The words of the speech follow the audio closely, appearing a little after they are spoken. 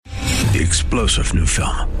The explosive new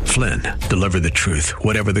film, Flynn, deliver the truth,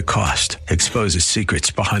 whatever the cost, exposes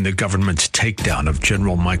secrets behind the government's takedown of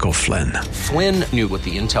General Michael Flynn. Flynn knew what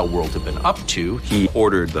the intel world had been up to. He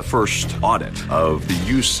ordered the first audit of the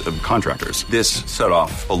use of contractors. This set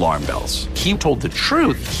off alarm bells. He told the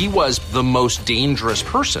truth. He was the most dangerous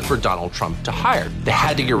person for Donald Trump to hire. They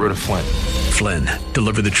had to get rid of Flynn. Flynn,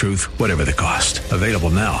 deliver the truth, whatever the cost. Available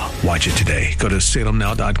now. Watch it today. Go to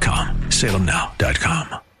salemnow.com.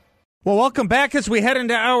 salemnow.com. Well, welcome back. As we head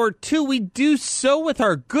into hour two, we do so with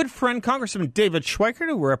our good friend Congressman David Schweikert,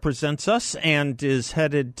 who represents us and is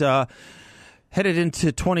headed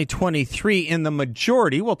into 2023 in the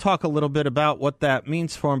majority. We'll talk a little bit about what that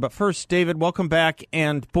means for him. But first, David, welcome back.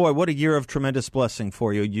 And boy, what a year of tremendous blessing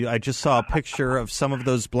for you. I just saw a picture of some of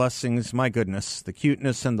those blessings. My goodness, the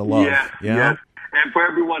cuteness and the love. Yes. And for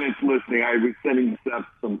everyone that's listening, I was sending Seth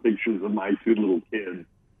some pictures of my two little kids.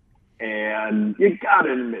 And you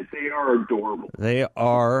gotta admit, they are adorable. They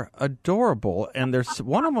are adorable, and there's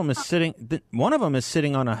one of them is sitting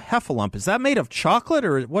on a heffalump. Is that made of chocolate,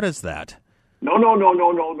 or what is that? No.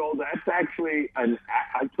 That's actually I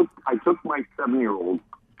took my 7-year-old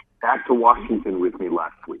back to Washington with me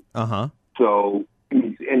last week. So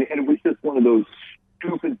and it was just one of those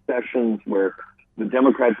stupid sessions where the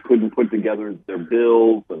Democrats couldn't put together their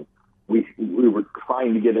bills, and we were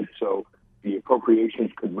trying to get it so the appropriations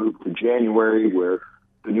could move to January, where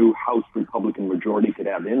the new House Republican majority could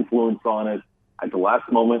have influence on it. At the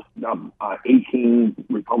last moment, 18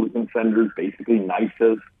 Republican senators basically knifed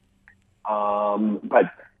us. But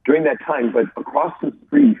during that time, across the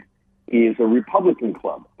street is a Republican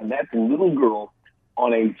club, and that's a little girl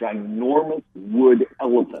on a ginormous wood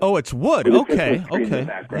elephant. Oh, it's wood. Okay.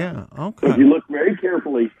 Yeah, okay. So if you look very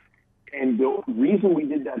carefully, and the reason we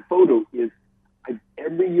did that photo is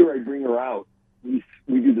every year I bring her out, we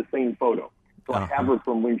do the same photo. So I have her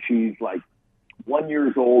from when she's like 1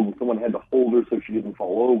 year old, and someone had to hold her so she didn't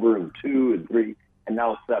fall over, and 2 and 3, and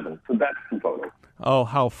now 7. So that's the photo. Oh,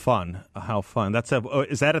 how fun. How fun.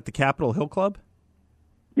 Is that at the Capitol Hill Club?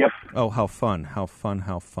 Yep. Oh, how fun.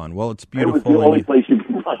 Well, it's beautiful. It was the only place you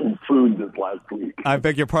could find food this last week. I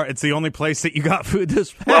beg your pardon. It's the only place that you got food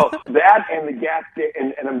this past. Well, that and the gas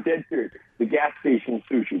station, and I'm dead serious, the gas station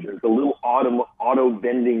sushi. There's a little auto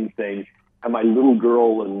vending thing, and my little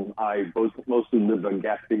girl and I mostly lived on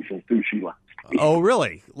gas station sushi last week. Oh,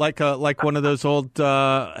 really? Like one of those old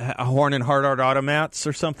Horn and Hardart automats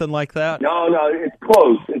or something like that? No, it's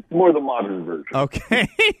close. It's more the modern version. Okay,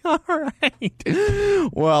 all right.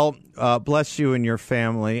 Well, bless you and your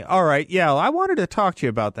family. All right, yeah, I wanted to talk to you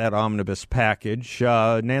about that omnibus package.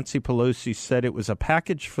 Nancy Pelosi said it was a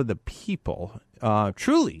package for the people.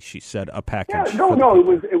 Truly, she said, a package. Yeah,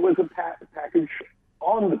 it was a package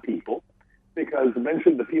on the people, because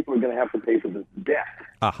eventually the people are going to have to pay for this debt.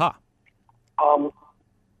 Aha.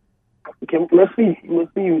 Let's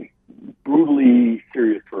be brutally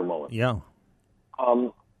serious for a moment. Yeah.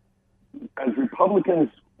 As Republicans,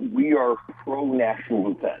 we are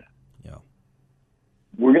pro-national defense. Yeah.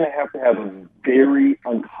 We're going to have a very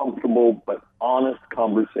uncomfortable but honest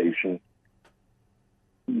conversation.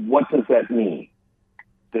 What does that mean?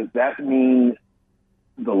 Does that mean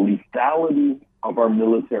the lethality of our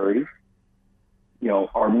military?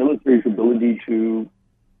 Our military's ability to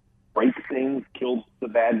break things, kill the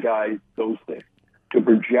bad guys, those things, to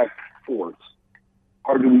project force?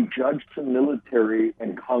 Or do we judge the military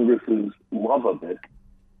and Congress's love of it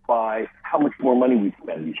by how much more money we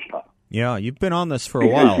spend each time? Yeah, you've been on this for a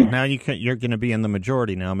while. Now you're going to be in the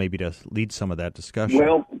majority now, maybe to lead some of that discussion.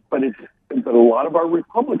 Well, but a lot of our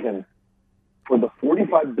Republicans, for the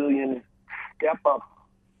 $45 billion step up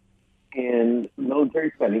in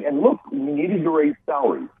military spending, and look, we needed to raise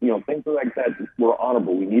salaries, things like that were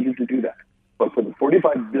honorable. We needed to do that. But for the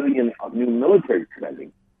 $45 billion of new military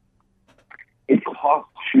spending, it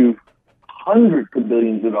costs you hundreds of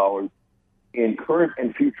billions of dollars in current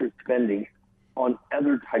and future spending on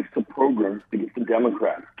other types of programs to get the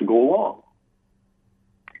Democrats to go along,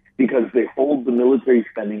 because they hold the military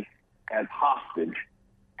spending as hostage,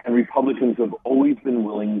 and Republicans have always been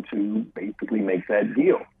willing to basically make that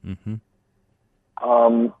deal. Mm-hmm.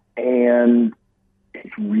 And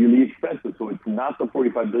it's really expensive. So it's not the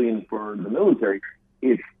 $45 billion for the military;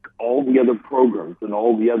 it's all the other programs and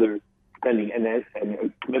all the other spending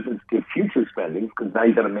and commitments to future spending, because now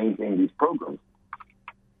you got to maintain these programs.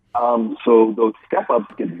 So those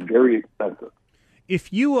step-ups get very expensive.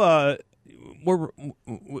 If you I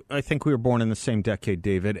think we were born in the same decade,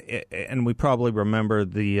 David, and we probably remember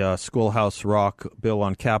the Schoolhouse Rock Bill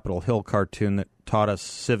on Capitol Hill cartoon that taught us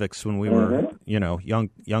civics when we were,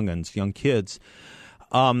 young kids.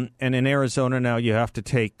 And in Arizona now, you have to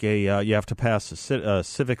take you have to pass a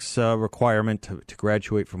civics requirement to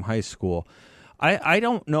graduate from high school. I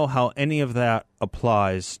don't know how any of that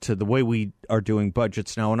applies to the way we are doing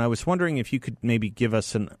budgets now, and I was wondering if you could maybe give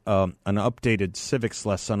us an updated civics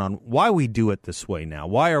lesson on why we do it this way now.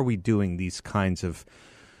 Why are we doing these kinds of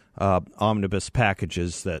omnibus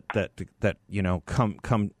packages that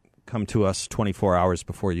come to us 24 hours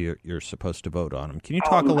before you're supposed to vote on them? Can you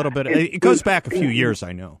talk a little bit? It goes back a few years,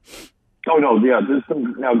 I know. Oh, no, yeah, this has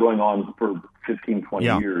been now going on for 15, 20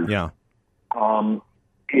 years. Yeah.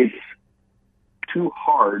 It's too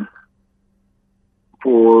hard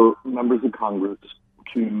for members of Congress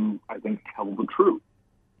to, I think, tell the truth.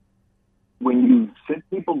 When you sit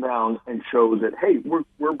people down and show that, hey,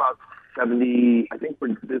 we're about 70, I think for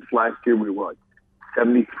this last year we were like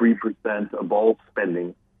 73% of all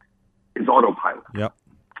spending is autopilot. Yep.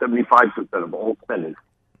 75% of all spending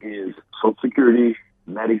is Social Security,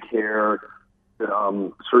 Medicare,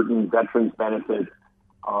 certain veterans benefits.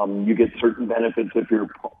 You get certain benefits if you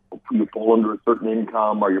fall under a certain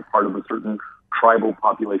income or you're part of a certain tribal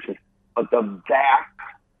population. But the vast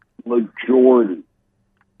majority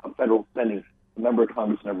of federal spending, a member of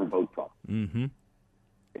Congress never votes on. Mm-hmm.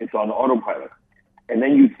 It's on autopilot. And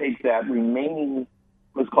then you take that remaining,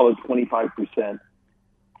 let's call it 25%.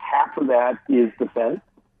 Half of that is defense,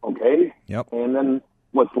 okay? Yep. And then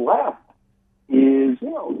what's left is,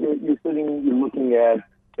 you're looking at,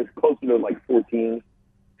 it's closer to like 15%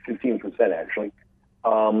 actually,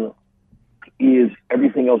 is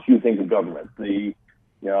everything else you think of government. The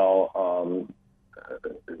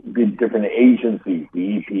different agencies, the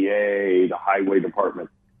EPA, the Highway Department,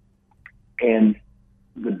 and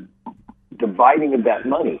the dividing of that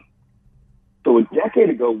money. So a decade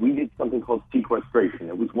ago, we did something called sequestration.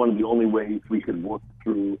 It was one of the only ways we could work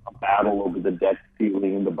through a battle over the debt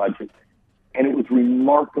ceiling and the budget. And it was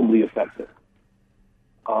remarkably effective.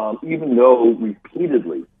 Even though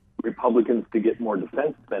repeatedly Republicans, to get more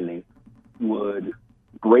defense spending, would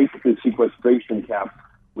break the sequestration cap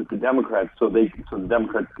with the Democrats so the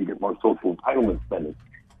Democrats could get more social entitlement spending.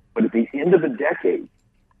 But at the end of the decade,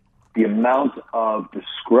 the amount of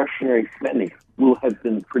discretionary spending will have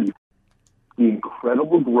been pretty. The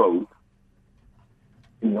incredible growth,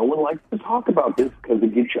 and no one likes to talk about this because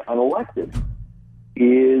it gets you unelected,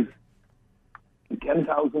 is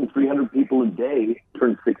 10,300 people a day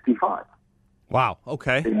turn 65. Wow.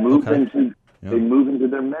 Okay. They move into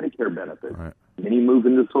their Medicare benefits. Right. Many move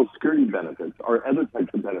into Social Security benefits or other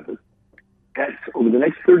types of benefits. That's over the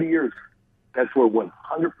next 30 years. That's where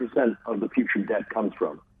 100% of the future debt comes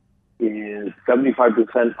from. Is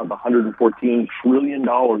 75% of the $114 trillion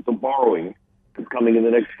of borrowing that's coming in the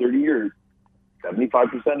next 30 years.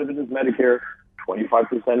 75% of it is Medicare.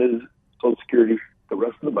 25% is Social Security. The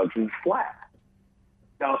rest of the budget is flat.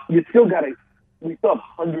 Now, we still have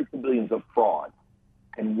hundreds of billions of fraud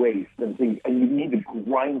and waste and things, and you need to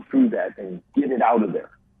grind through that and get it out of there.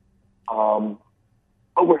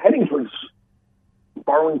 But we're heading towards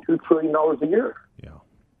borrowing $2 trillion a year.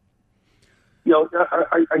 Yeah.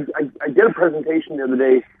 I did a presentation the other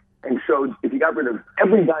day and showed if you got rid of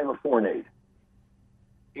every dime of foreign aid,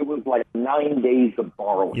 it was like 9 days of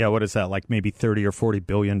borrowing. Yeah, what is that, like maybe $30 or $40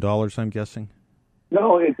 billion, I'm guessing?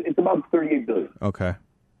 No, it's about $38 billion. Okay.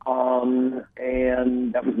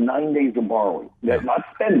 And that was 9 days of borrowing. Yeah. Not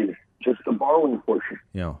spending, just the borrowing portion.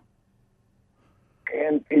 Yeah.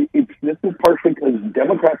 And this is partially because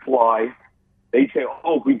Democrats lie. They say,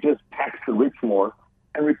 we just tax the rich more.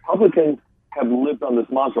 And Republicans have lived on this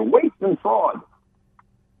mantra, waste and fraud.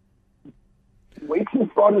 Waste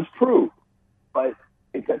and fraud is true, but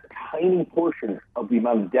it's a tiny portion of the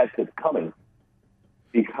amount of debt that's coming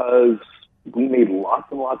because we made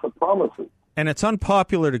lots and lots of promises. And it's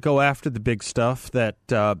unpopular to go after the big stuff that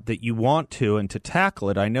you want to and to tackle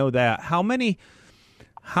it. I know that. How many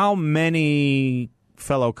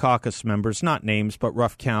fellow caucus members, not names, but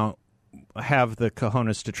rough count, have the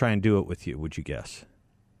cojones to try and do it with you, would you guess?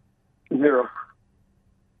 0.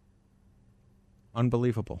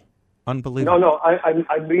 Unbelievable. No. I'm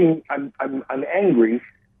angry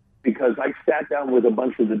because I sat down with a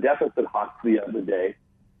bunch of the deficit hawks the other day,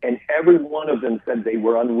 and every one of them said they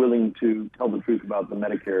were unwilling to tell the truth about the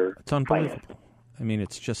Medicare. It's unbelievable. Plan. I mean,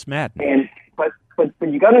 it's just maddening. But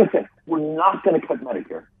you got to understand, we're not going to cut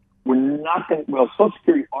Medicare. We're not going to. Well, Social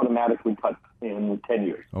Security automatically cuts in 10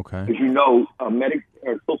 years. Okay. As you know,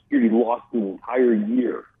 Social Security lost an entire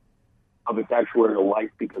year of its actuarial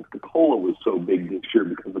life because the COLA was so big this year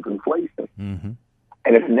because of inflation. Mm-hmm.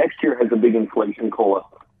 And if next year has a big inflation COLA,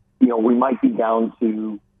 we might be down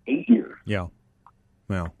to 8 years. Yeah.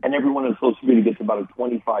 Yeah. And everyone in Social Security gets about a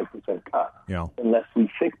 25% cut unless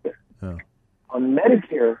we fix it. Yeah. On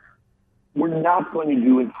Medicare, we're not going to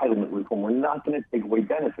do entitlement reform. We're not going to take away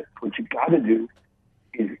benefits. What you got to do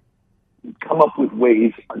is come up with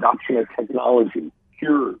ways, adoption of technology,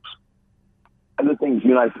 cures, other things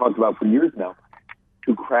you and I have talked about for years now,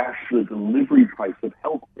 to crash the delivery price of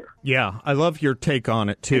healthcare. Yeah, I love your take on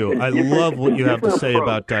it too. I love what you have to say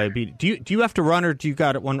about diabetes. Do you have to run, or do you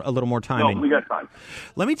got a little more time? No, we got time.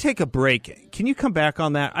 Let me take a break. Can you come back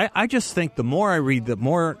on that? I just think the more I read, the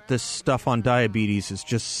more this stuff on diabetes is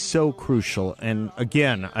just so crucial. And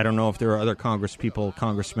again, I don't know if there are other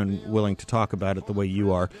congressmen willing to talk about it the way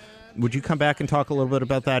you are. Would you come back and talk a little bit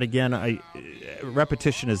about that again?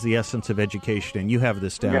 Repetition is the essence of education, and you have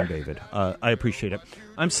this down, yes. David. I appreciate it.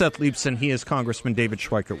 I'm Seth Leibson. He is Congressman David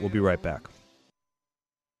Schweikert. We'll be right back.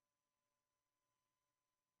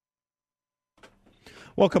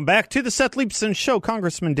 Welcome back to the Seth Leibson Show.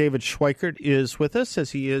 Congressman David Schweikert is with us,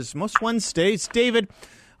 as he is most Wednesdays. David,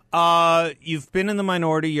 you've been in the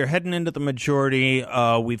minority. You're heading into the majority.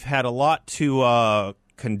 We've had a lot to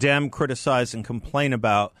condemn, criticize, and complain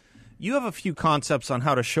about. You have a few concepts on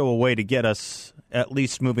how to show a way to get us at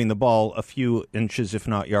least moving the ball a few inches, if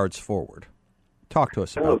not yards, forward. Talk to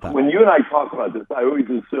us about that. When you and I talk about this, I always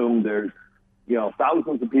assume there's,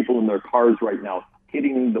 thousands of people in their cars right now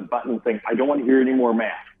hitting the button saying, I don't want to hear any more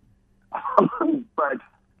math.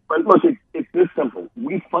 But look, it's this simple.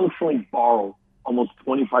 We functionally borrow almost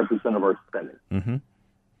 25% of our spending. Mm-hmm.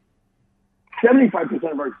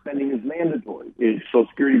 75% of our spending is mandatory. It's Social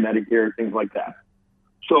Security, Medicare, things like that.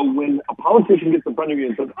 So when a politician gets in front of you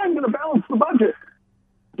and says, I'm going to balance the budget,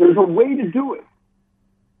 there's a way to do it.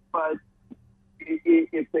 But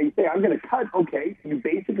if they say, I'm going to cut, okay, you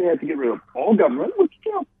basically have to get rid of all government, which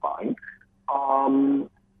is fine.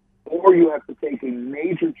 Or you have to take a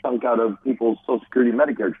major chunk out of people's Social Security,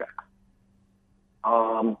 Medicare checks.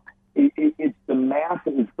 It's the math,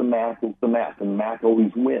 and it's the math, it's the math, and math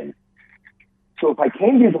always wins. So if I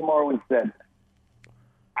came to you tomorrow and said,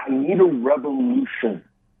 I need a revolution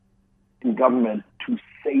in government to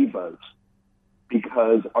save us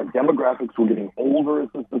because our demographics, we're getting older as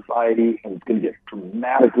a society and it's going to get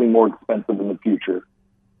dramatically more expensive in the future.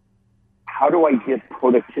 How do I get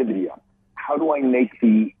productivity up? How do I make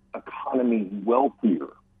the economy wealthier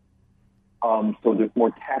so there's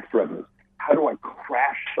more tax revenues? How do I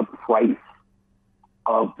crash the price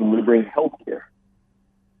of delivering health care?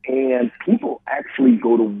 And people actually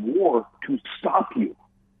go to war to stop you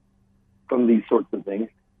from these sorts of things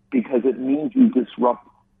because it means you disrupt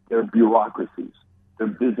their bureaucracies, their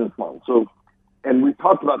business models. So, and we've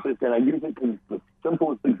talked about this, and I use it because it's the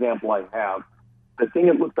simplest example I have. The thing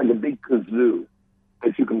that looks like a big kazoo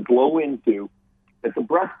that you can blow into, it's a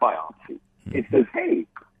breath biopsy. It says, hey,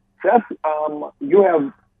 Seth, you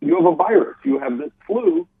have a virus. You have this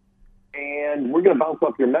flu, and we're going to bounce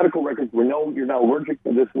off your medical records. We know you're not allergic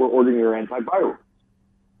to this. We're ordering your antiviral.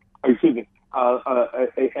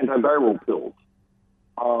 Antiviral pills.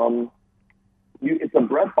 It's a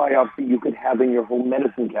breath biopsy you could have in your home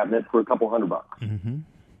medicine cabinet for a couple $100. Mm-hmm.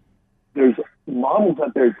 There's models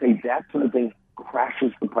out there that say that sort of thing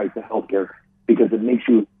crashes the price of healthcare because it makes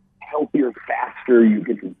you healthier faster. You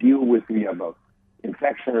get to deal with you have an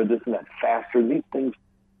infection or this and that faster. These things.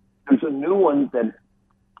 There's a new one that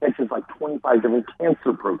catches like 25 different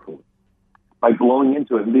cancer proteins. By blowing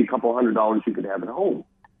into it, it'd be a couple $100 you could have at home.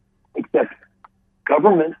 Except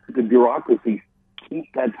government, the bureaucracy, keep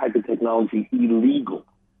that type of technology illegal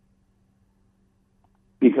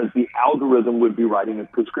because the algorithm would be writing a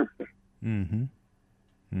prescription. Mm-hmm.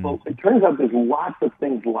 Mm-hmm. Well, it turns out there's lots of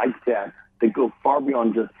things like that that go far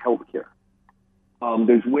beyond just healthcare.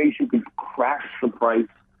 There's ways you could crash the price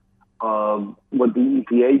of what the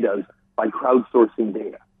EPA does by crowdsourcing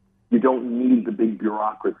data. You don't need the big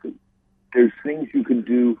bureaucracy. There's things you can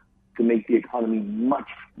do to make the economy much,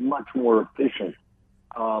 much more efficient.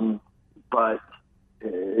 But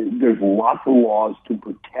there's lots of laws to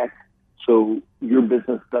protect so your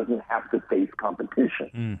business doesn't have to face competition.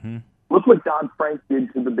 Mm-hmm. Look what Dodd-Frank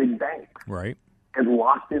did to the big banks. Right. It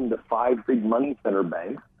locked in the 5 big money center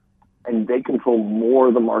banks, and they control more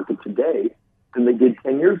of the market today than they did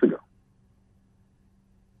 10 years ago.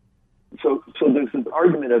 So there's this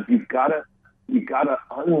argument of you've got to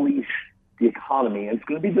unleash the economy, and it's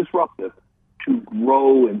going to be disruptive, to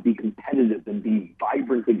grow and be competitive and be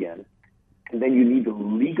vibrant again. And then you need to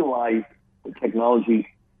legalize the technology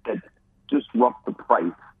that disrupts the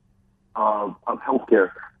price of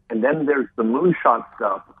healthcare. And then there's the moonshot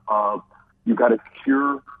stuff of you've got to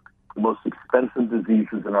cure the most expensive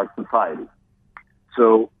diseases in our society.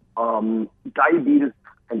 So diabetes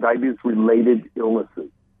and diabetes-related illnesses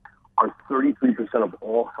are 33% of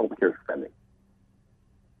all healthcare spending.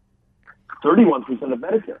 31% of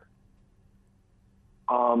Medicare.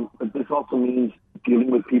 But this also means dealing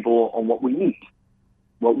with people on what we eat,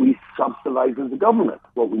 what we subsidize as a government,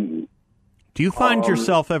 what we eat. Do you find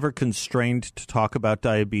yourself ever constrained to talk about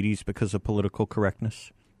diabetes because of political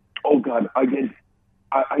correctness? Oh, God,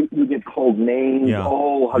 you get called names. Yeah.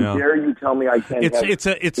 Oh, how dare you tell me I can't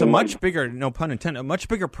It's a much bigger, no pun intended, a much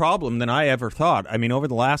bigger problem than I ever thought. I mean, over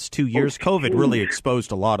the last 2 years, COVID really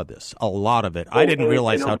exposed a lot of this, a lot of it. I didn't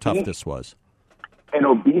realize how tough this was. And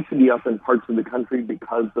obesity up in parts of the country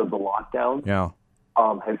because of the lockdown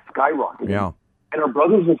has skyrocketed. Yeah. And our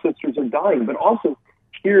brothers and sisters are dying. But also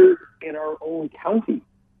here in our own county,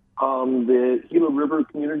 the Gila River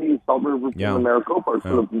community, Salt River, and Maricopa are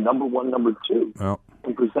sort of number one, number two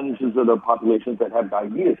in percentages of the populations that have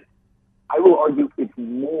diabetes. I will argue it's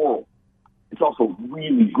moral. It's also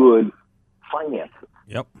really good finances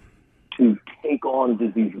to take on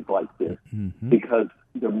diseases like this because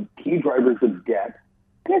the key drivers of death,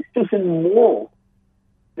 and it's just immoral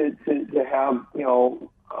to have, to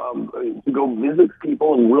go visit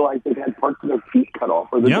people and realize they've had parts of their feet cut off.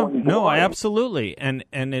 Or they're absolutely, and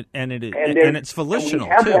it's volitional and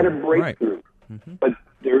we have too. had a breakthrough, right. But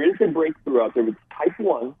there is a breakthrough out there. It's type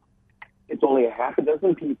 1. It's only a half a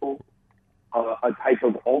dozen people, a type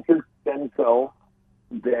of altered stem cell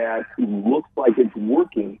that looks like it's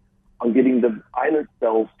working on getting the islet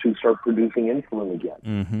cells to start producing insulin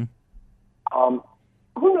again.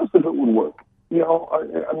 Who knows if it would work?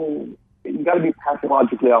 I mean, you got to be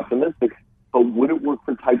pathologically optimistic, but would it work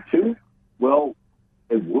for type 2? Well,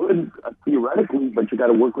 it would, theoretically, but you got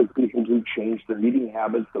to work with people who change their eating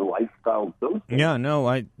habits, their lifestyles, those things. Yeah, no,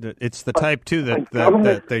 it's the type 2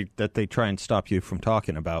 that they try and stop you from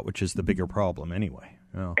talking about, which is the bigger problem anyway.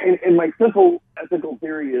 Oh. And my simple ethical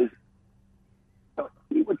theory is,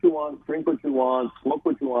 eat what you want, drink what you want, smoke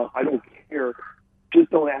what you want. I don't care.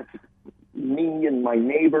 Just don't ask me and my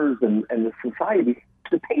neighbors and the society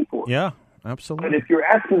to pay for it. Yeah, absolutely. But if you're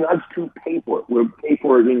asking us to pay for it, we'll pay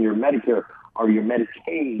for it in your Medicare or your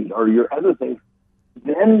Medicaid or your other things,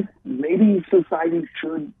 then maybe society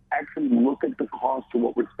should actually look at the cost of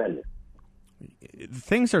what we're spending.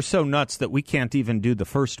 Things are so nuts that we can't even do the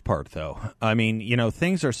first part, though. I mean,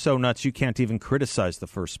 things are so nuts you can't even criticize the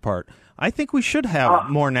first part. I think we should have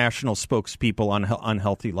more national spokespeople on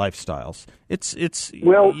unhealthy lifestyles. You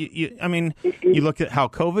look at how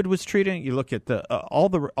COVID was treated. You look at all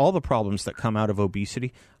the problems that come out of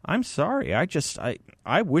obesity. I'm sorry. I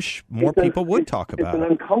wish more people would talk about it. It's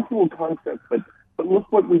an uncomfortable concept, but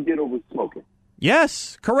look what we did over smoking.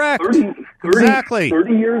 Yes, correct.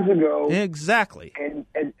 30 years ago. Exactly. And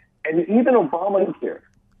even Obamacare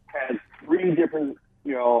had 3 different,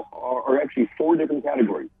 or actually 4 different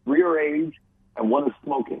categories. 3 are age, and 1 is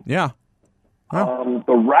smoking. Yeah. The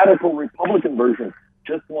radical Republican version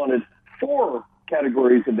just wanted 4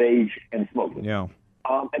 categories of age and smoking. Yeah.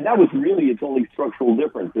 And that was really its only structural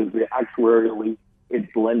difference, is the actuarially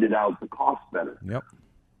it blended out the cost better. Yep.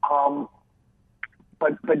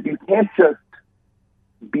 But you can't just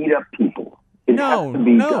beat up people.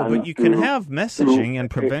 But you can have messaging and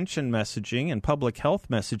prevention messaging and public health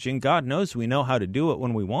messaging. God knows we know how to do it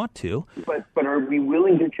when we want to. But are we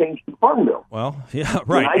willing to change the Farm Bill? Well, yeah,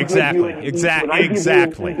 right, exactly. Exactly. When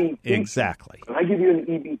I give you an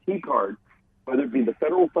EBT card, whether it be the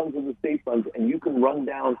federal funds or the state funds, and you can run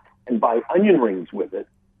down and buy onion rings with it,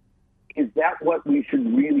 is that what we should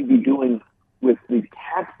really be doing with the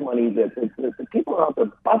tax money that the people are out there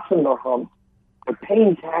busting their humps, they're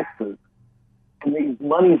paying taxes, and these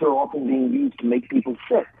monies are often being used to make people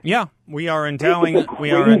sick. Yeah, we are endowing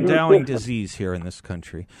disease here in this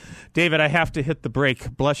country. David, I have to hit the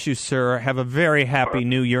break. Bless you, sir. Have a very happy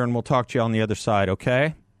New Year, and we'll talk to you on the other side,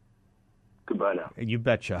 okay? Goodbye now. You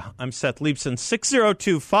betcha. I'm Seth Leibson,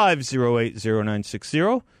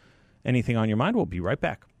 602-508-0960. Anything on your mind? We'll be right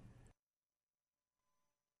back.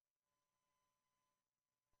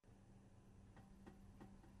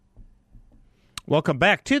 Welcome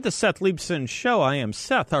back to the Seth Leibson Show. I am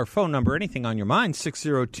Seth. Our phone number, anything on your mind,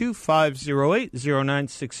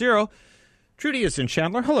 602-508-0960. Trudy is in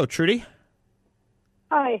Chandler. Hello, Trudy.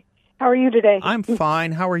 Hi. How are you today? I'm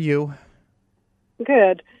fine. How are you?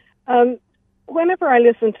 Good. Whenever I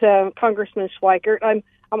listen to Congressman Schweikert, I'm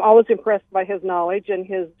always impressed by his knowledge and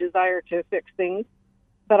his desire to fix things,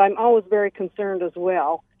 but I'm always very concerned as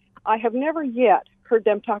well. I have never yet heard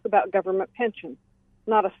them talk about government pensions.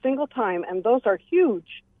 Not a single time, and those are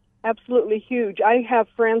huge, absolutely huge. I have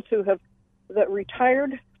friends that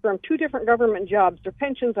retired from 2 different government jobs. Their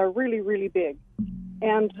pensions are really, really big.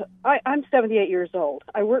 And I'm 78 years old.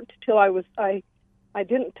 I worked till I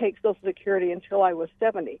didn't take Social Security until I was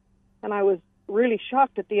 70. And I was really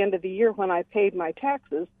shocked at the end of the year when I paid my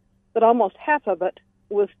taxes that almost half of it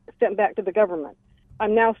was sent back to the government.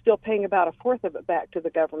 I'm now still paying about a fourth of it back to the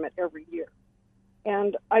government every year.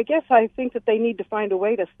 And I guess I think that they need to find a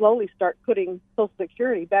way to slowly start putting Social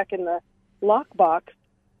Security back in the lockbox,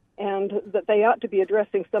 and that they ought to be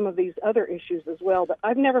addressing some of these other issues as well. But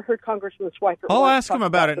I've never heard Congressman Schweikert. I'll ask him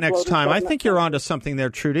about it next time. I think you're onto something there,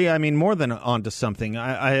 Trudy. I mean, more than onto something.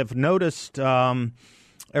 I have noticed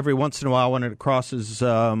every once in a while when it crosses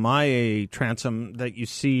my transom that you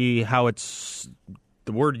see how it's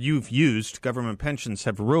the word you've used, government pensions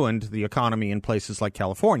have ruined the economy in places like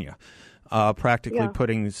California, practically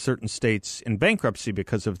putting certain states in bankruptcy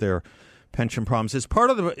because of their pension problems. Is part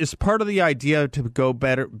of the idea to go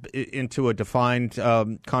better into a defined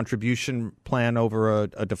contribution plan over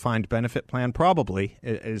a defined benefit plan? Probably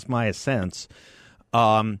is my sense.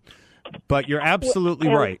 But you're absolutely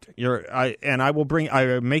right.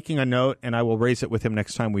 I'm making a note, and I will raise it with him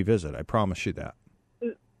next time we visit. I promise you that.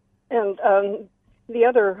 And the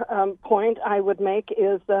other point I would make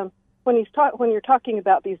is when you're talking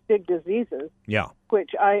about these big diseases,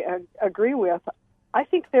 which I agree with. I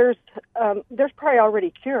think there's probably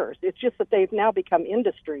already cures. It's just that they've now become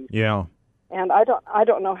industries. Yeah. And I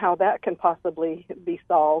don't know how that can possibly be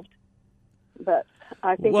solved. But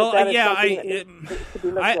I think that is something that needs to be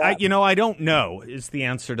looked at. I don't know is the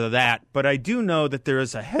answer to that, but I do know that there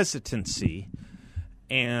is a hesitancy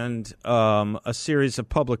and a series of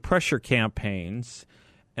public pressure campaigns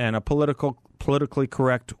and a politically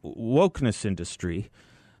correct wokeness industry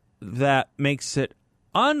that makes it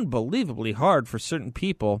unbelievably hard for certain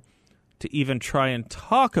people to even try and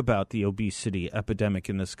talk about the obesity epidemic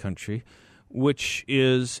in this country, which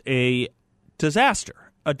is a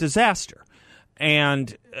disaster.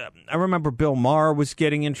 And I remember Bill Maher was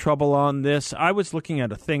getting in trouble on this. I was looking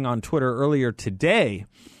at a thing on Twitter earlier today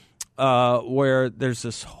where there's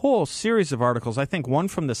this whole series of articles, I think one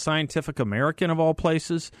from the Scientific American of all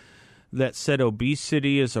places, that said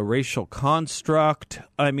obesity is a racial construct.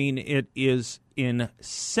 I mean, it is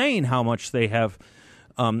insane how much they have,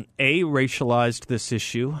 A, racialized this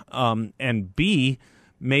issue, and B,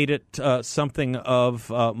 made it something of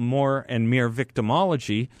more and mere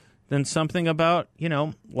victimology than something about,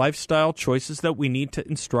 lifestyle choices that we need to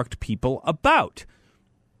instruct people about.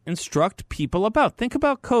 Think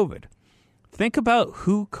about COVID. Think about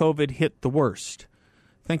who COVID hit the worst.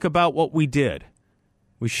 Think about what we did.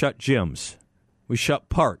 We shut gyms. We shut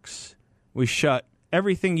parks. We shut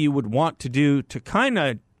everything you would want to do to kind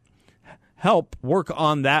of help work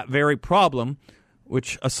on that very problem,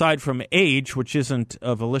 which, aside from age, which isn't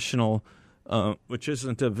a volitional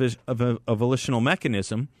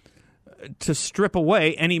mechanism, to strip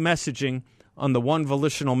away any messaging on the one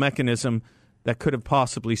volitional mechanism that could have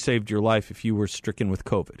possibly saved your life if you were stricken with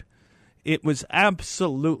COVID. It was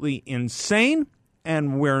absolutely insane,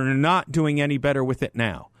 and we're not doing any better with it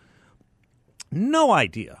now. No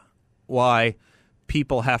idea why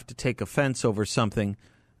people have to take offense over something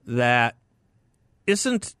that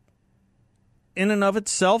isn't in and of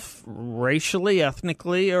itself racially,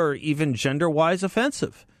 ethnically, or even gender-wise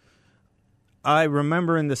offensive. I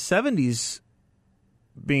remember in the 70s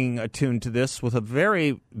being attuned to this with a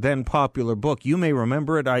very then popular book. You may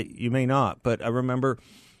remember it, you may not, but I remember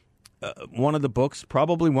one of the books,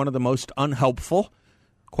 probably one of the most unhelpful,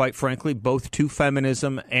 quite frankly, both to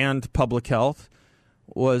feminism and public health,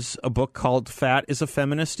 was a book called Fat is a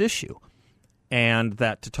Feminist Issue, and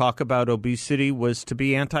that to talk about obesity was to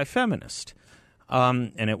be anti-feminist.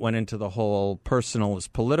 And it went into the whole personal is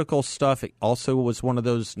political stuff. It also was one of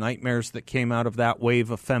those nightmares that came out of that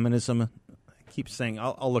wave of feminism. I keep saying,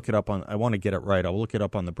 I'll look it up I want to get it right. I'll look it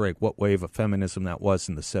up on the break, what wave of feminism that was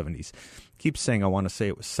in the 70s. Keep saying I want to say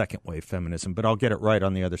it was second wave feminism, but I'll get it right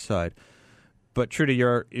on the other side. But Trudy,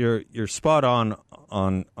 you're spot on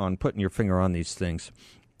putting your finger on these things.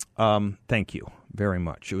 Thank you very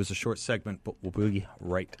much. It was a short segment, but we'll be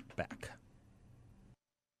right back.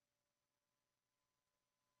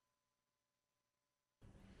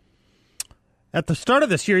 At the start of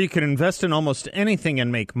this year, you could invest in almost anything and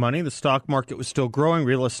make money. The stock market was still growing,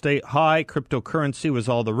 real estate high, cryptocurrency was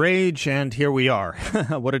all the rage, and here we are.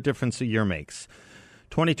 What a difference a year makes.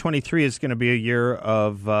 2023 is going to be a year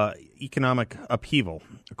of economic upheaval,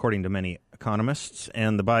 according to many economists,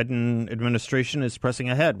 and the Biden administration is pressing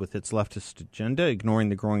ahead with its leftist agenda, ignoring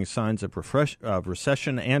the growing signs of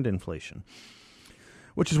recession and inflation.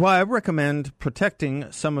 Which is why I recommend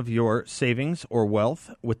protecting some of your savings or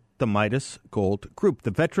wealth with the Midas Gold Group,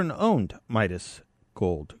 the veteran-owned Midas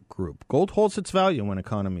Gold Group. Gold holds its value when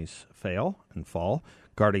economies fail and fall,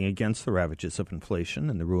 guarding against the ravages of inflation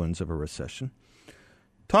and the ruins of a recession.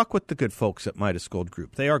 Talk with the good folks at Midas Gold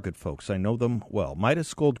Group. They are good folks. I know them well.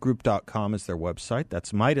 MidasGoldGroup.com is their website.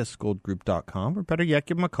 That's MidasGoldGroup.com. Or better yet,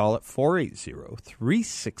 give them a call at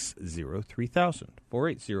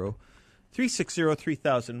 480-360-3000.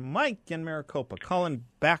 480-360-3000. Mike in Maricopa calling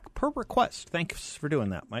back per request. Thanks for doing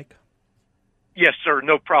that, Mike. Yes, sir.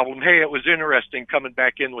 No problem. Hey, it was interesting coming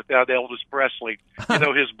back in without Elvis Presley. You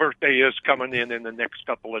know, his birthday is coming in the next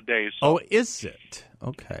couple of days. So. Oh, is it?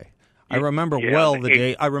 Okay. I remember the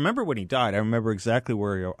day. I remember when he died. I remember exactly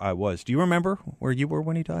where I was. Do you remember where you were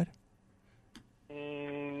when he died?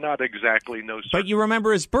 Not exactly, no, sir. But you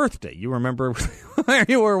remember his birthday. You remember where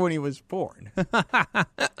you were when he was born.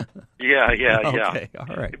 Yeah. Okay, all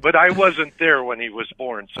right. But I wasn't there when he was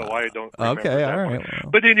born, so I don't remember Okay, that all right. one.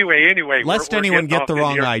 But anyway. Lest anyone get the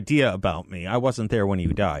wrong idea about me, I wasn't there when he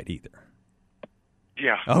died either.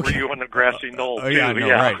 Yeah. Okay. Were you on the grassy knoll, too? Yeah, no,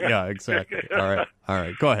 right. Yeah, exactly. All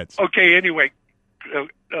right. Go ahead. Okay, anyway.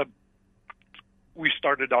 We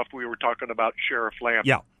started off, we were talking about Sheriff Lamb.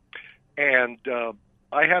 Yeah. And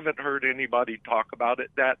I haven't heard anybody talk about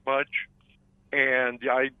it that much. And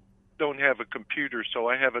I don't have a computer, so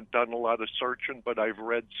I haven't done a lot of searching, but I've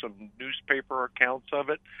read some newspaper accounts of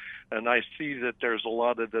it. And I see that there's a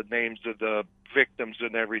lot of the names of the victims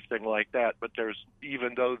and everything like that. But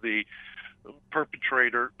even though the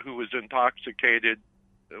perpetrator who was intoxicated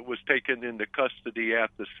was taken into custody at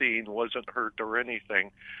the scene, wasn't hurt or anything,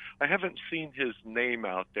 I haven't seen his name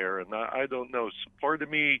out there, and I don't know. So part of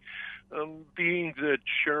me, being that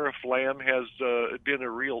Sheriff Lamb has been a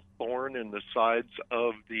real thorn in the sides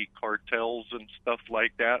of the cartels and stuff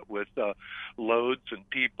like that, with loads and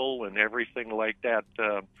people and everything like that,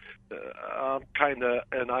 I'm kind of,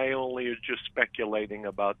 and I only is just speculating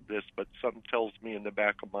about this, but something tells me in the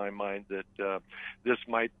back of my mind that this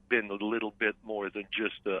might have been a little bit more than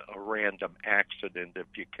just a random accident, if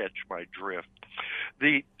you catch my drift.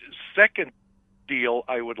 The second deal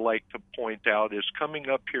I would like to point out is coming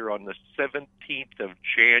up here on the 17th of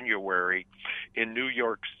January in New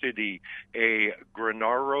York City, a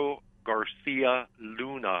Genaro Garcia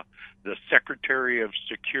Luna, the Secretary of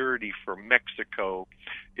Security for Mexico,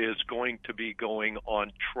 is going to be going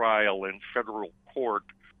on trial in federal court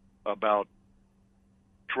about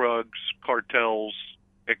drugs, cartels,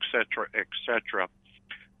 etc., etc.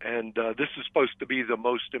 And this is supposed to be the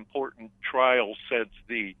most important trial since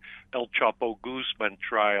the El Chapo Guzman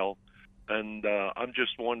trial. And I'm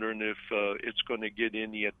just wondering if it's going to get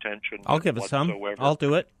any attention. I'll give it whatsoever.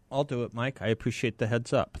 some. I'll do it, Mike. I appreciate the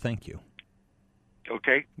heads up. Thank you.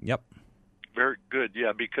 Okay. Yep. Very good.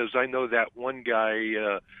 Yeah, because I know that one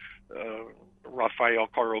guy, Rafael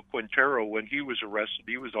Caro Quintero, when he was arrested,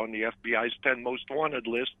 he was on the FBI's 10 most wanted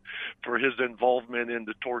list for his involvement in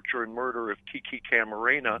the torture and murder of Kiki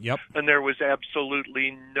Camarena. Yep. And there was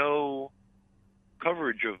absolutely no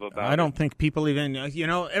coverage about I don't think people even,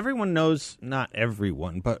 everyone knows, not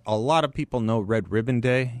everyone, but a lot of people know Red Ribbon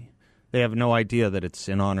Day. They have no idea that it's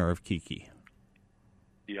in honor of Kiki.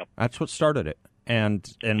 Yep. That's what started it.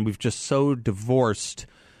 And we've just so divorced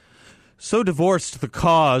the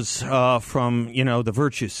cause from, the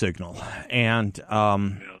virtue signal. And,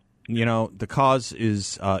 the cause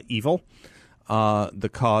is evil. The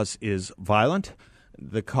cause is violent.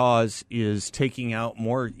 The cause is taking out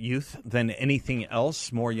more youth than anything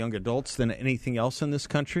else, more young adults than anything else in this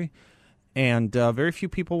country. And very few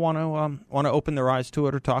people want to open their eyes to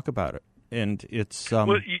it or talk about it. And it's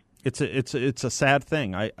it's a sad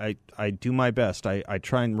thing. I do my best. I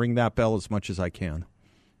try and ring that bell as much as I can.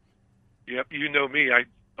 Yep, you know me.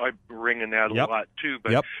 I'm ringing that a lot too.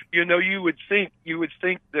 But yep. You would think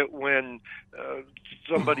that when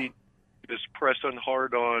somebody is pressing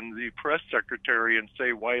hard on the press secretary and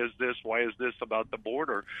say, why is this about the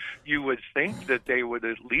border, you would think that they would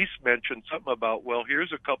at least mention something about, well,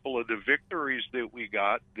 here's a couple of the victories that we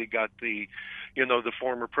got. They got the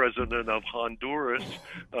former president of Honduras,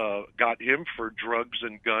 got him for drugs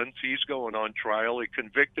and guns. He's going on trial. He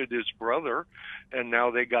convicted his brother, and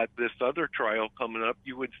now they got this other trial coming up.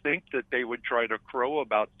 You would think that they would try to crow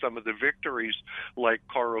about some of the victories, like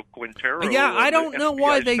Caro Quintero. Yeah, I don't know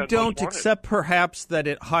why they don't, except perhaps that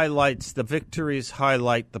it highlights the victories,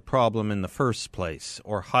 highlight the problem in the first place,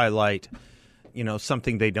 or highlight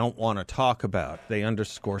something they don't want to talk about. They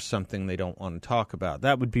underscore something they don't want to talk about.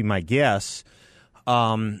 That would be my guess.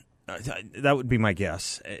 That would be my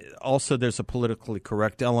guess. Also, there's a politically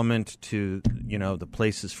correct element to, the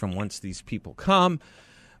places from whence these people come.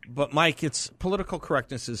 But Mike, it's political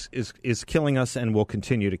correctness is killing us and will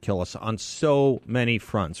continue to kill us on so many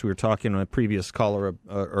fronts. We were talking on a previous caller,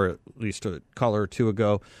 or at least a caller or two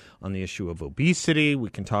ago, on the issue of obesity. We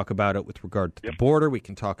can talk about it with regard to the border. We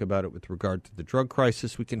can talk about it with regard to the drug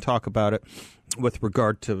crisis. We can talk about it with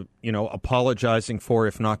regard to, apologizing for,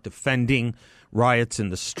 if not defending, riots in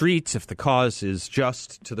the streets if the cause is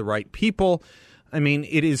just to the right people. I mean,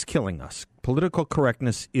 it is killing us. Political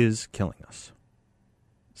correctness is killing us.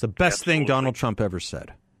 It's the best thing Donald Trump ever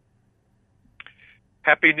said.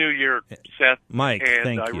 Happy New Year, Seth. Mike, and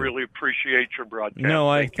thank you. I really appreciate your broadcast. No,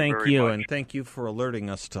 I thank you, much. And thank you for alerting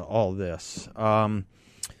us to all this. I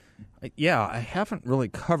haven't really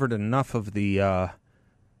covered enough of the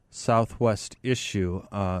Southwest issue,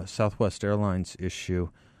 Southwest Airlines issue.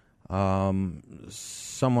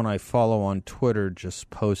 Someone I follow on Twitter just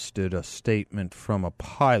posted a statement from a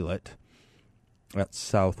pilot at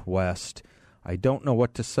Southwest. I don't know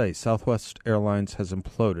what to say. Southwest Airlines has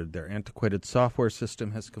imploded. Their antiquated software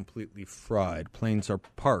system has completely fried. Planes are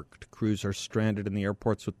parked. Crews are stranded in the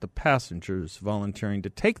airports with the passengers, volunteering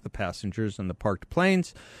to take the passengers in the parked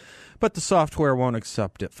planes, but the software won't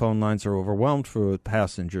accept it. Phone lines are overwhelmed with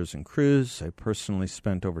passengers and crews. I personally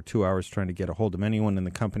spent over 2 hours trying to get a hold of anyone in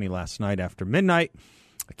the company last night after midnight.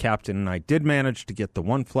 The captain and I did manage to get the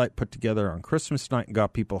one flight put together on Christmas night and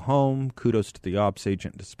got people home. Kudos to the ops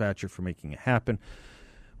agent and dispatcher for making it happen.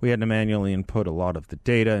 We had to manually input a lot of the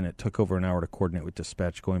data, and it took over an hour to coordinate with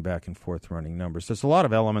dispatch, going back and forth, running numbers. There's a lot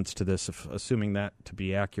of elements to this, assuming that to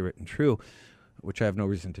be accurate and true, which I have no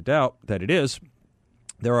reason to doubt that it is.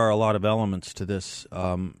 There are a lot of elements to this,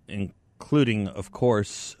 including, of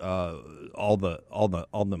course, all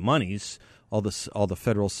the monies. All the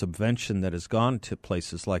federal subvention that has gone to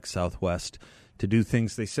places like Southwest to do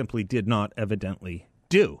things they simply did not evidently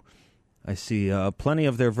do. I see plenty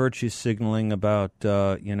of their virtue signaling about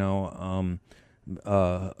hiring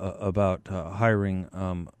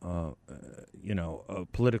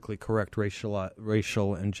politically correct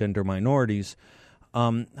racial and gender minorities.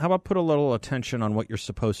 How about put a little attention on what you're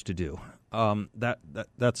supposed to do?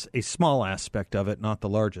 That's a small aspect of it, not the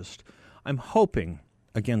largest. I'm hoping.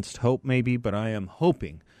 Against hope, maybe, but I am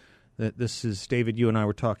hoping that this is, David, you and I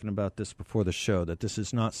were talking about this before the show, that this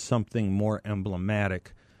is not something more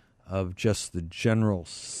emblematic of just the general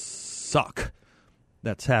suck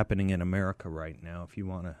that's happening in America right now. If you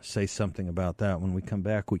want to say something about that when we come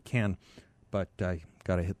back, we can, but I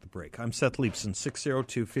got to hit the break. I'm Seth Leibson,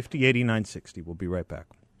 602-5080-960. We'll be right back.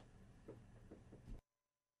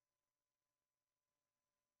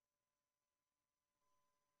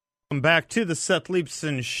 Welcome back to the Seth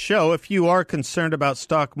Leibson Show. If you are concerned about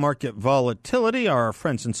stock market volatility, our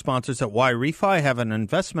friends and sponsors at YRefi have an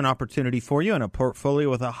investment opportunity for you in a portfolio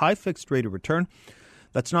with a high fixed rate of return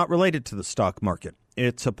that's not related to the stock market.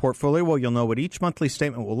 It's a portfolio where you'll know what each monthly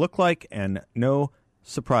statement will look like and no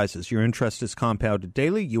surprises. Your interest is compounded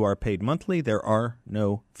daily. You are paid monthly. There are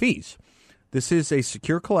no fees. This is a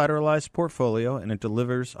secure collateralized portfolio, and it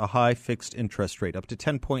delivers a high fixed interest rate, up to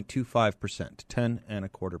 10.25%,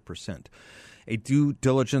 10.25%. A due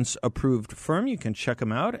diligence approved firm. You can check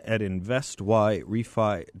them out at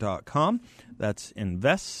investyrefi.com. That's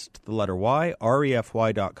invest, the letter Y,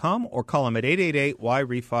 REFY.com, or call them at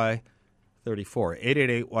 888-YREFI34,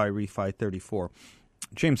 888-YREFI34.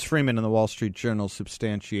 James Freeman in the Wall Street Journal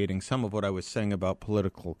substantiating some of what I was saying about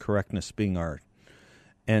political correctness being our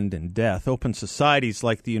end in death. Open societies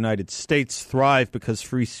like the United States thrive because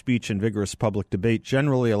free speech and vigorous public debate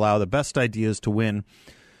generally allow the best ideas to win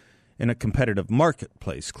in a competitive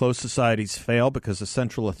marketplace. Closed societies fail because the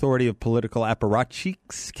central authority of political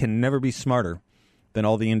apparatchiks can never be smarter than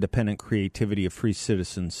all the independent creativity of free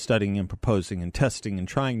citizens studying and proposing and testing and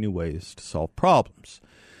trying new ways to solve problems.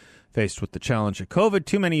 Faced with the challenge of COVID,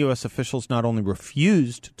 too many U.S. officials not only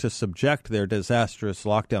refused to subject their disastrous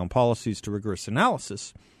lockdown policies to rigorous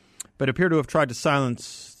analysis, but appear to have tried to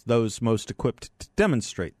silence those most equipped to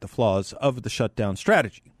demonstrate the flaws of the shutdown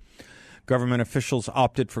strategy. Government officials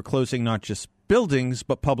opted for closing not just buildings,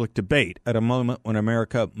 but public debate at a moment when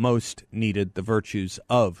America most needed the virtues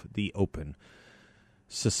of the open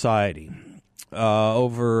society.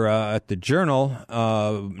 Over at the Journal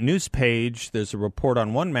news page, there's a report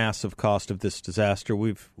on one massive cost of this disaster.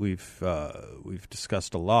 We've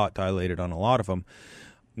discussed a lot, dilated on a lot of them.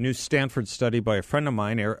 New Stanford study by a friend of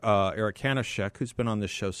mine, Eric Hanashek, who's been on this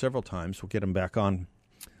show several times. We'll get him back on.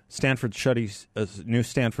 New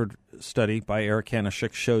Stanford study by Eric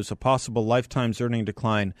Hanashek shows a possible lifetime's earning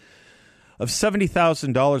decline of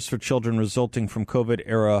 $70,000 for children resulting from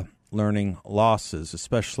COVID-era learning losses,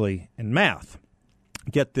 especially in math.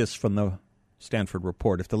 Get this from the Stanford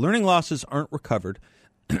report. If the learning losses aren't recovered,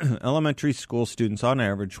 elementary school students on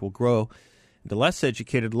average will grow into less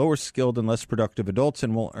educated, lower skilled, and less productive adults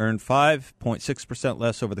and will earn 5.6%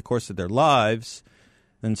 less over the course of their lives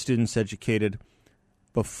than students educated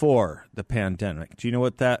before the pandemic. Do you know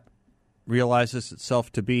what that realizes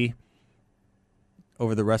itself to be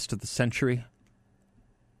over the rest of the century?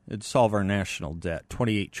 It'd solve our national debt,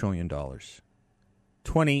 $28 trillion.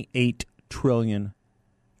 $28 trillion.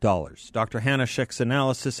 Dr. Hanashek's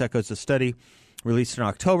analysis echoes a study released in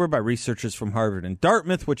October by researchers from Harvard and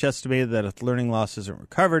Dartmouth, which estimated that if learning loss isn't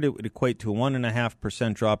recovered, it would equate to a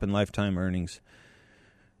 1.5% drop in lifetime earnings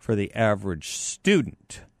for the average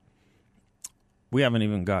student. We haven't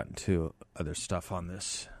even gotten to other stuff on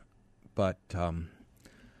this, but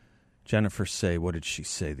Jennifer Say, what did she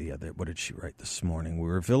write this morning? We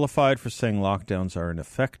were vilified for saying lockdowns are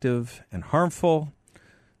ineffective and harmful,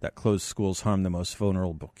 that closed schools harm the most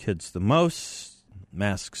vulnerable kids the most,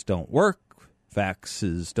 masks don't work,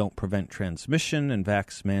 vaxes don't prevent transmission, and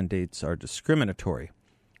vax mandates are discriminatory.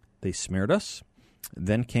 They smeared us,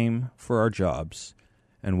 then came for our jobs,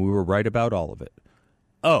 and we were right about all of it.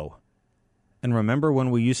 Oh, and remember when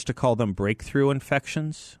we used to call them breakthrough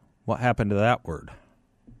infections? What happened to that word?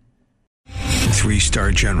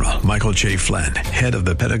 3-star General Michael J. Flynn, head of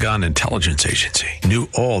the Pentagon Intelligence Agency, knew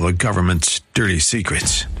all the government's dirty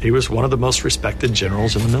secrets. He was one of the most respected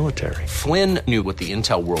generals in the military. Flynn knew what the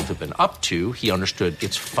intel world had been up to. He understood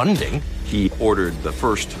its funding. He ordered the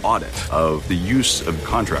first audit of the use of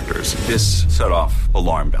contractors. This set off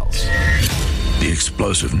alarm bells. The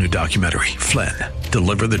explosive new documentary, Flynn,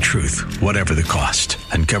 Deliver the Truth, Whatever the Cost,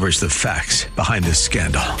 uncovers the facts behind this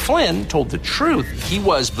scandal. Flynn told the truth. He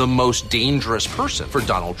was the most dangerous person for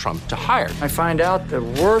Donald Trump to hire. I find out the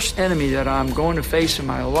worst enemy that I'm going to face in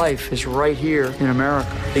my life is right here in America.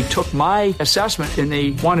 They took my assessment and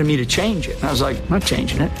they wanted me to change it. And I was like, I'm not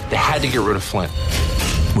changing it. They had to get rid of Flynn.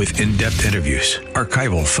 With in-depth interviews,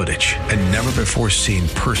 archival footage, and never-before-seen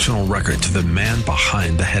personal records of the man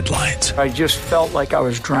behind the headlines. I just felt like I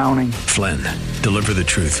was drowning. Flynn, Deliver the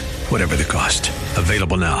Truth, Whatever the Cost.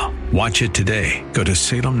 Available now. Watch it today. Go to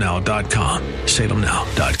salemnow.com.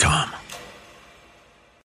 salemnow.com.